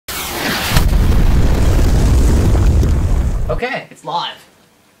Okay, it's live.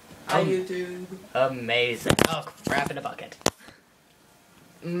 Hi, YouTube. Amazing. Oh, crap in a bucket.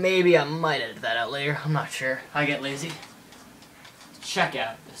 Maybe I might edit that out later. I'm not sure. I get lazy. Check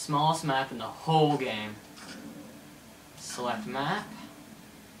out the smallest map in the whole game. Select map.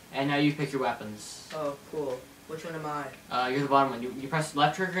 And now you pick your weapons. Oh, cool. Which one am I? You're the bottom one. You press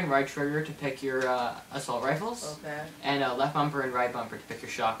left trigger and right trigger to pick your assault rifles. Okay. And left bumper and right bumper to pick your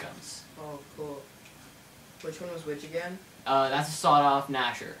shotguns. Oh, cool. Which one was which again? That's a sawed-off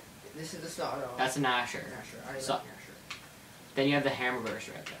Nasher. This is the sawed-off. That's a Nasher. Nasher. I like So- Nasher. Then you have the hammer burst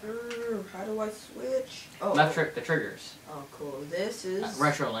right there. How do I switch? Oh. The triggers. Oh, cool. This is...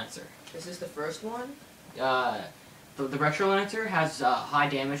 Retro Lancer. Is this the first one? The Retro Lancer has high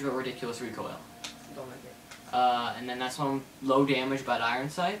damage but ridiculous recoil. Don't like it. And then that's one low damage but iron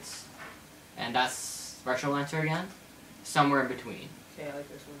sights. And that's Retro Lancer again. Somewhere in between. Okay, I like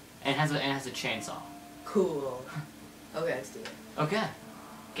this one. And it has a chainsaw. Cool. Okay, let's do it. Okay.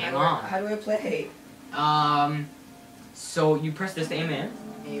 Game on. How do I play? So you press this to aim in.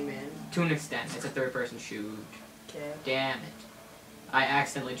 Aim in. To an extent. It's a third-person shoot. Okay. Damn it. I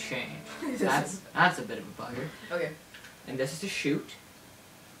accidentally changed. That's a bit of a bugger. Okay. And this is to shoot.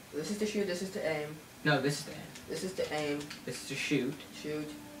 This is to shoot, this is to aim. No, this is to aim. This is to aim. This is to shoot. Shoot.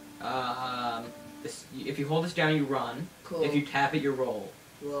 If you hold this down, you run. Cool. If you tap it, you roll.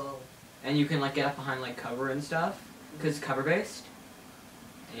 Whoa. And you can like get up behind like cover and stuff, because it's cover based.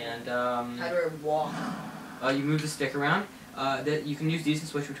 And How do I walk? you move the stick around. You can use these to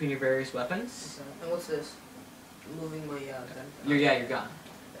switch between your various weapons. Okay. And what's this? Moving my gun. Your gun.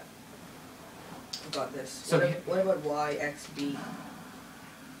 Yeah. I got this. So what about Y, X, B?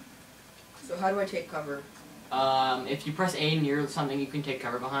 So how do I take cover? If you press A near something you can take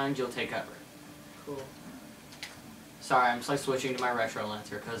cover behind, you'll take cover. Cool. Sorry, I'm just like switching to my Retro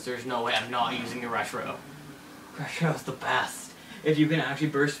Lancer because there's no way I'm not using the Retro. Retro's the best. If you can actually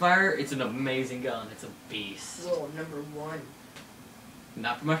burst fire, it's an amazing gun. It's a beast. Whoa, #1.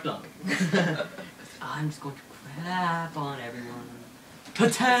 Not for much longer. I'm just going to crap on everyone. Attack!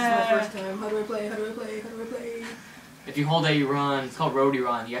 This is my first time. How do I play? How do I play? How do I play? If you hold A, you run. It's called roadie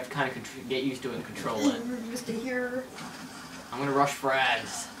run. You have to kind of get used to it and control it. Mr. Here. I'm gonna rush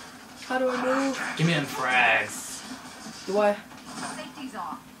frags. How do I move? Give me them frags. Do I? Safety's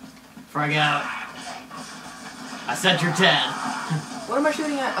off. Frag out. I said you're dead. What am I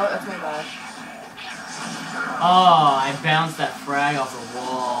shooting at? Oh, that's my bad. Oh, I bounced that frag off the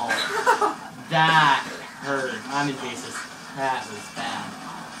wall. That hurt. I'm in pieces. That was bad.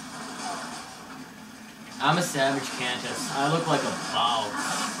 I'm a savage Cantus. I look like a boss.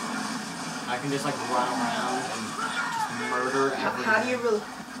 I can just like run around and just murder everything. How do you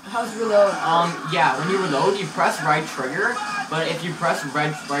how's reload? Yeah, when you reload, you press right trigger, but if you press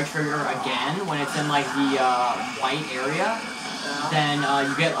right trigger again, when it's in like the white area, then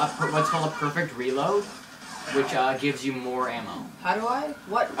you get what's called a perfect reload, which gives you more ammo. How do I?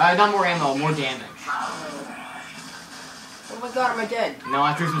 What? Not more ammo, more damage. Oh my god, am I dead? No,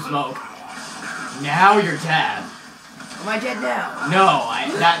 I threw some smoke. Now you're dead. Am I dead now? No,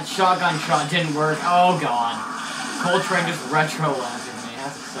 that shotgun shot didn't work. Oh god. Coltrane just Retro Lancered me.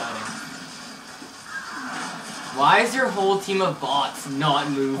 That's exciting. Why is your whole team of bots not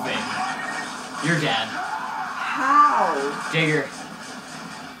moving? You're dead. How? Digger.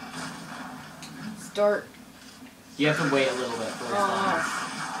 Start. You have to wait a little bit for response.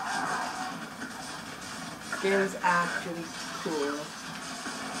 Game is actually cool.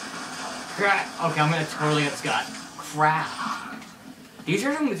 Crap. Okay, I'm gonna totally get Scott. Crap. These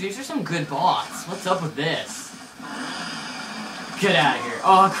are some good bots. What's up with this? Get out of here.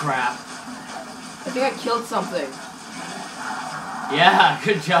 Oh crap. I think I killed something. Yeah,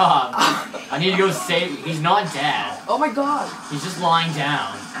 good job. I need to go save. He's not dead. Oh my god. He's just lying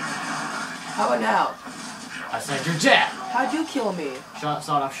down. How about now? I said you're dead. How'd you kill me? Sawed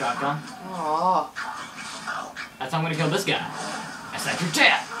off shotgun. Aww. That's how I'm gonna kill this guy. I said you're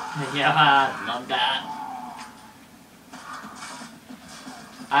dead. Yeah, love that.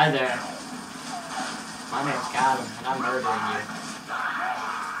 Hi there. My name's Adam, and I'm murdering you.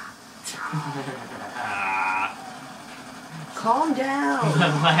 Calm down. The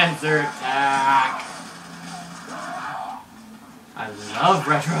Lancer attack. I love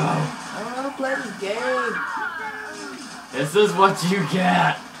retro. I don't know how to play this game. This is what you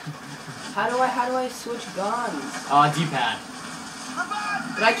get. How do I switch guns? D-pad.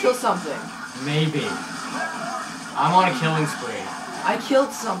 Did I kill something? Maybe. I'm on a killing spree. I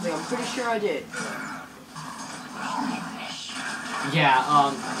killed something. I'm pretty sure I did. Yeah,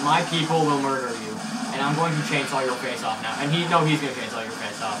 my people will murder you. And I'm going to chainsaw your face off now. And he's gonna chainsaw your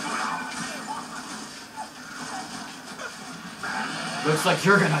face off. Looks like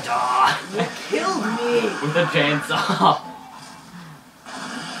you're gonna die. You killed me! With a chainsaw.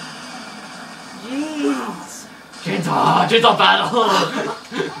 Jeez! Chainsaw! Chainsaw battle!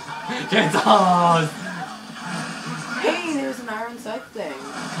 Chainsaws! Hey, there's an iron sight thing.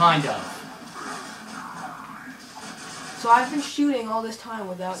 Kind of. So I've been shooting all this time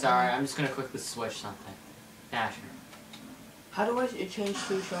without... Sorry, I'm just gonna quickly switch something. Yeah, sure. How do I change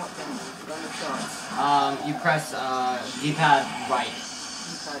to shotgun? Gun of shots. You press, D-pad right.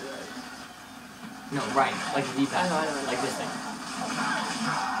 D-pad right. No, right. Like the D-pad. I know. Like this thing.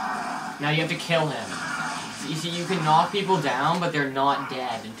 Now you have to kill him. You see, you can knock people down, but they're not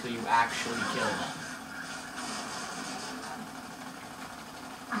dead until you actually kill them.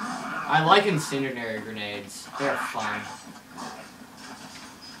 I like incendiary grenades. They're fun.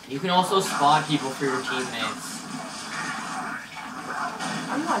 You can also spot people for your teammates.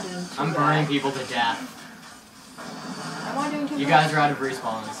 I'm not doing too I'm bad. burning people to death. I'm not doing too You bad. guys are out of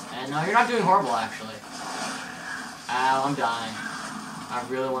respawns. And no, you're not doing horrible, actually. Ow, I'm dying. I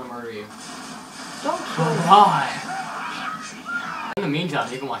really want to murder you. Don't kill me. Why? In the meantime,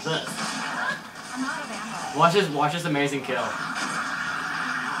 you can watch this. Watch this amazing kill.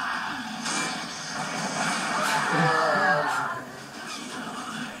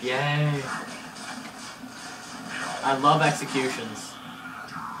 Yay. I love executions.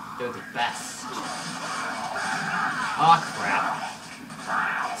 They're the best. Oh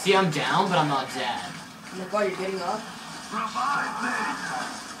crap. See, I'm down, but I'm not dead. Oh my god, you're getting up?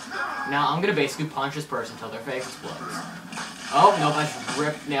 Now I'm gonna basically punch this person until their face explodes. Oh, nope, I just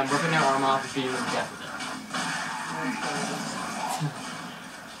ripped, yeah, I'm ripping their arm off and beating them to death with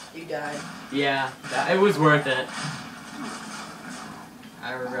it. You died. Yeah, it was worth it.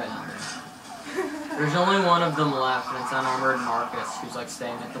 I regret nothing. There's only one of them left, and it's unarmored Marcus, who's like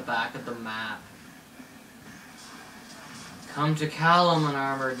staying at the back of the map. Come to Callum,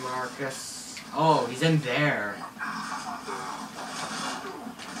 unarmored Marcus. Oh, he's in there.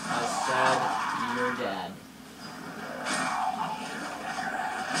 I said, you're dead.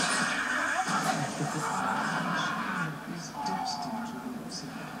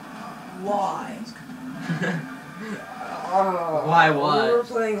 Why? Oh, Why what? We were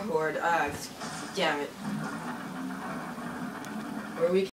playing Horde. Damn it. Were we